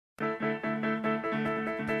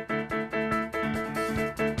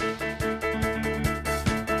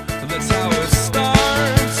that's how it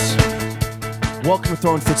starts. Welcome to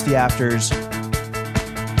Throwing Fits the Afters.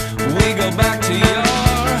 We go back to your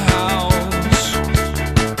house.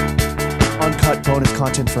 Uncut bonus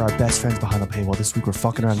content for our best friends behind the paywall. This week we're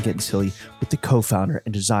fucking around and getting silly with the co-founder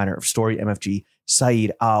and designer of Story MFG,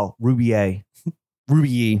 Saeed Al-Rubeyi.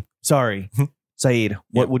 Sorry. Saeed,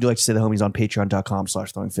 what would you like to say to the homies on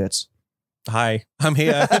patreon.com/throwingfits? Hi, I'm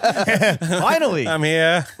here. Finally. I'm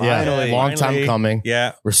here. Yeah, Finally. long time coming.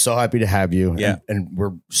 Yeah. We're so happy to have you. Yeah. And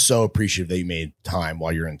we're so appreciative that you made time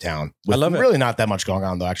while you're in town. I love it. Really not that much going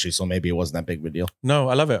on though, actually. So maybe it wasn't that big of a deal. No,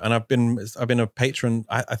 I love it. And I've been a patron,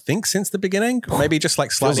 I think since the beginning, maybe just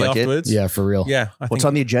like slightly like it. afterwards. Yeah, for real. Yeah. What's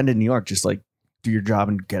on the agenda in New York? Just like do your job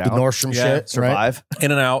and get The out. Nordstrom Yeah. shit. Survive. In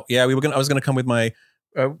and out. Yeah. I was going to come with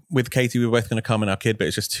with Katie. We were both going to come and our kid, but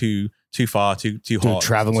it's just too far, too Dude, hot.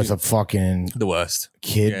 traveling with a fucking the worst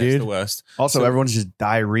kid, Yeah, dude. it's the worst. Also, So- everyone's just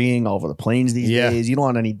diarrheaing all over the planes these Yeah. days. You don't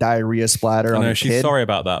want any diarrhea splatter I on know the she's kid. sorry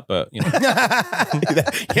about that, but you know.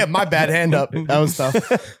 Yeah, my bad, hand up. That was tough.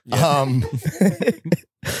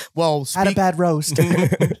 Well, Had a bad roast.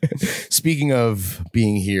 speaking of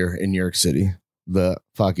being here in New York City, the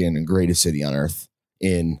fucking greatest city on earth,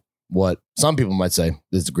 in what some people might say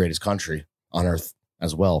is the greatest country on earth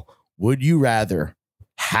as well, would you rather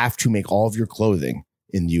have to make all of your clothing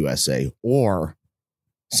in the USA or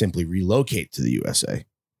simply relocate to the USA,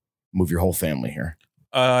 move your whole family here?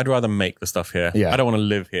 I'd rather make the stuff here. Yeah. I don't want to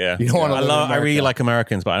live here. You don't want to live in I really America. like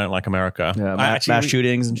Americans, but I don't like America. Yeah, I mass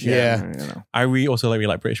shootings and shit. Yeah. You know. I also really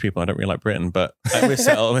like British people. I don't really like Britain, but we're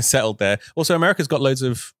settled there. Also, America's got loads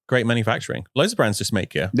of great manufacturing. Loads of brands just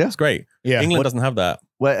make here. Yeah. It's great. Yeah. England doesn't have that.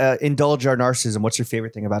 Well, indulge our narcissism. What's your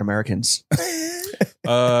favorite thing about Americans?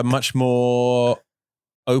 Much more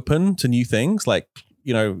open to new things, like,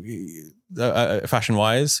 you know, fashion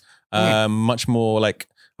wise. Much more like,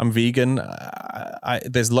 I'm vegan.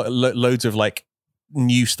 There's loads of like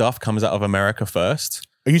new stuff comes out of America first.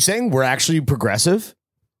 Are you saying we're actually progressive?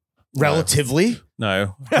 Relatively?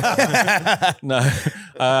 No, no.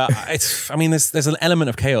 I mean, there's an element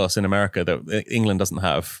of chaos in America that England doesn't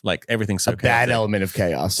have. Like everything's so A bad chaotic. element of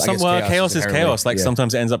chaos. I guess Chaos is inherently- chaos. Like yeah.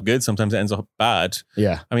 sometimes it ends up good, sometimes it ends up bad.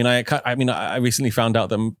 Yeah. I mean, I recently found out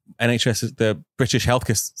that NHS, the British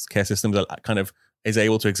healthcare system, that kind of is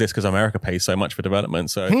able to exist because America pays so much for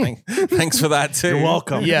development. So thanks for that too. You're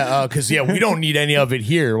welcome. Yeah, because we don't need any of it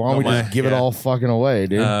here. Why don't we just give it all fucking away,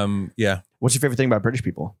 dude? Yeah. What's your favorite thing about British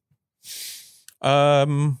people?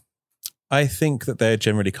 I think that they're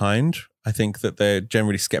generally kind. I think that they're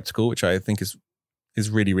generally skeptical, which I think is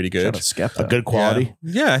really, really good. Shout out A good quality.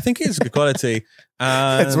 Yeah, I think it is a good quality.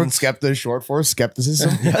 That's what skepta is short for.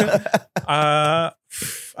 Skepticism. I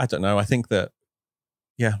don't know. I think that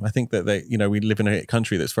they, you know, we live in a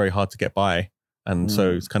country that's very hard to get by, and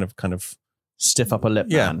so it's kind of Stiff up a lip,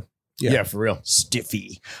 Yeah. man. Yeah, for real.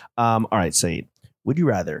 Stiffy. All right, Saeed. Would you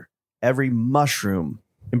rather every mushroom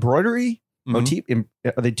embroidery motif?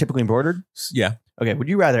 Are they typically embroidered? yeah. Okay. Would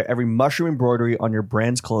you rather every mushroom embroidery on your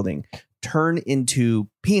brand's clothing turn into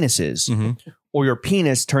penises, or your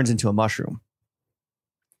penis turns into a mushroom?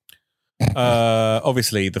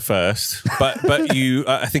 Obviously the first, but you,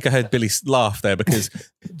 I think I heard Billy laugh there because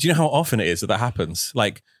do you know how often it is that happens?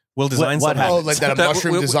 Like we'll design What something. Oh, like that a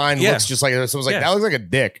mushroom design yeah. looks just like it. So it was like, that looks like a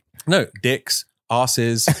dick. No, dicks,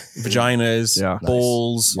 asses, vaginas, Yeah.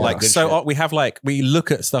 balls. Yeah, like, good so shit. we have like, we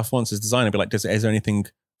look at stuff once as design and be like, is there anything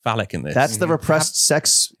phallic in this? That's the repressed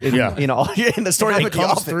sex in, in the story of It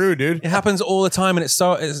comes through, dude. It happens all the time, and it's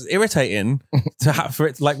irritating to have for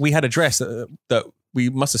it. Like we had a dress that we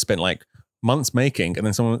must have spent like months making, and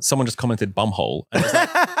then someone just commented bumhole, and it's like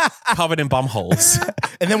covered in bum holes.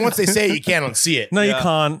 And then once they say it, you can't unsee it. No, you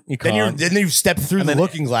can't. You can't. Then you've stepped through the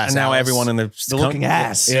looking glass. and now Alice. everyone in the looking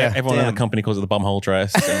ass. Yeah, everyone in Damn. the company calls it the bumhole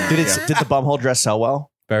dress. And, Did yeah. the bumhole dress sell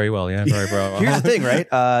well? Very well, yeah, very well. Here's the thing,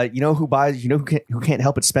 right? You know who buys? You know who can't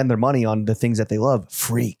help but spend their money on the things that they love?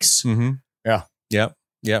 Freaks. Mm-hmm. Yeah. Yep.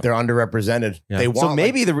 Yep. They're underrepresented. Yeah. They want So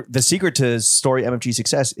maybe the secret to Story MFG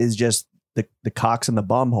success is just the cocks and the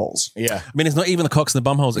bum holes. yeah. I mean, it's not even the cocks and the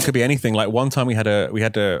bum holes. It could be anything. Like one time we had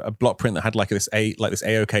a block print that had like this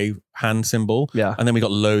AOK hand symbol. Yeah. And then we got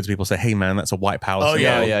loads of people say, "Hey man, that's a white power." Oh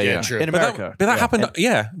symbol." yeah, true. In America. But that happened.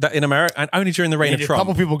 That in America, and only during the reign of A Trump.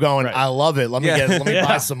 couple people going, I love it. Let me Yeah.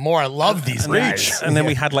 buy some more. I love these guys. And then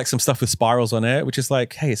we had like some stuff with spirals on it, which is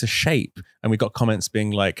like, hey, it's a shape. And we got comments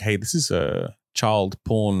being like, hey, this is a child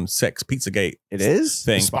porn sex Pizzagate It is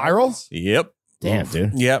thing. Spiral? Yep. Damn,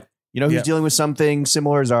 dude. Yep. You know who's Yeah. dealing with something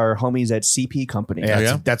similar is our homies at CP Company. Yeah,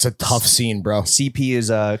 yeah? that's a tough scene, bro. CP is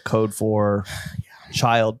a code for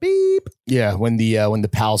child beep. Yeah, when the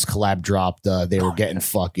Pals collab dropped, they were getting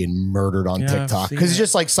fucking murdered on Yeah, TikTok I've seen because it's it.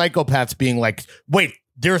 just like psychopaths being like, "Wait,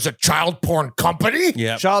 there's a child porn company?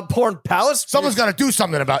 Yeah. Child porn palace. Someone's got to do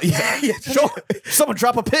something about it." Yeah, Someone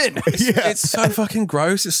drop a pin. yeah. It's so fucking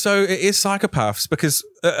gross. It is psychopaths because,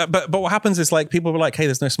 but what happens is like people were like, "Hey,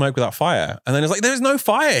 there's no smoke without fire," and then it's like, "There's no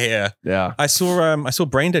fire here." Yeah. I saw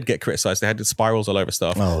Braindead get criticized. They had the spirals all over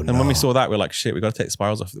stuff. Oh, and when we no. saw that, we are like, "Shit, we got to take the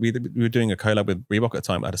spirals off." We were doing a collab with Reebok at the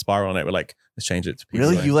time that had a spiral on it. We're like, "Let's change it." To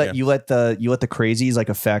Really? PVA. You let the crazies like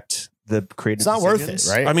affect the creative It's not worth decisions?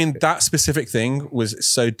 it, right? I mean, that specific thing was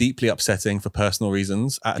so deeply upsetting for personal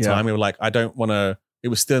reasons. At the Yeah. time, we were like, I don't want to. It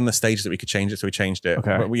was still in the stage that we could change it, so we changed it.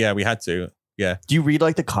 Okay. But we had to. Yeah. Do you read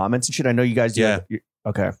like the comments and shit? I know you guys do. Yeah.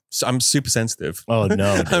 Okay. So I'm super sensitive. Oh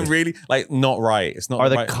no, I'm dude. really like not right. It's not Are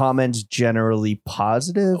the right. comments generally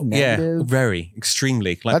positive, Yeah, negative? very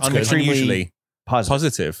extremely like That's good. unusually Positive.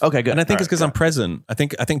 positive. Okay, good. And I think All it's because right, I'm present. I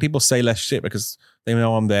think people say less shit because they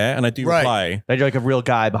know I'm there, and I do Right. reply. That you're like a real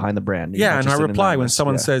guy behind the brand. You're Yeah, not and just I an reply when anonymous-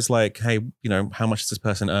 someone yeah. says like, "Hey, how much does this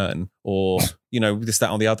person earn?" or this, that,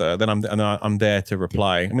 or the other. Then I'm there to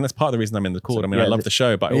reply. I mean, that's part of the reason I'm in the call. I mean, Yeah, I love the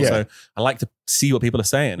show, but also I like to see what people are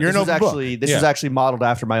saying. You're This no was book. actually this Yeah. was actually modeled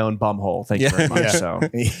after my own bumhole. Thank you Yeah. very much. Yeah. So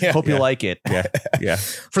Yeah. hope you Yeah. like it. yeah.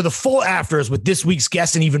 For the full afters with this week's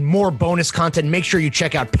guest and even more bonus content, make sure you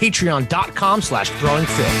check out patreon.com/throwingfits.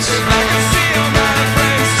 Like a seal, not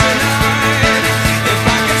afraid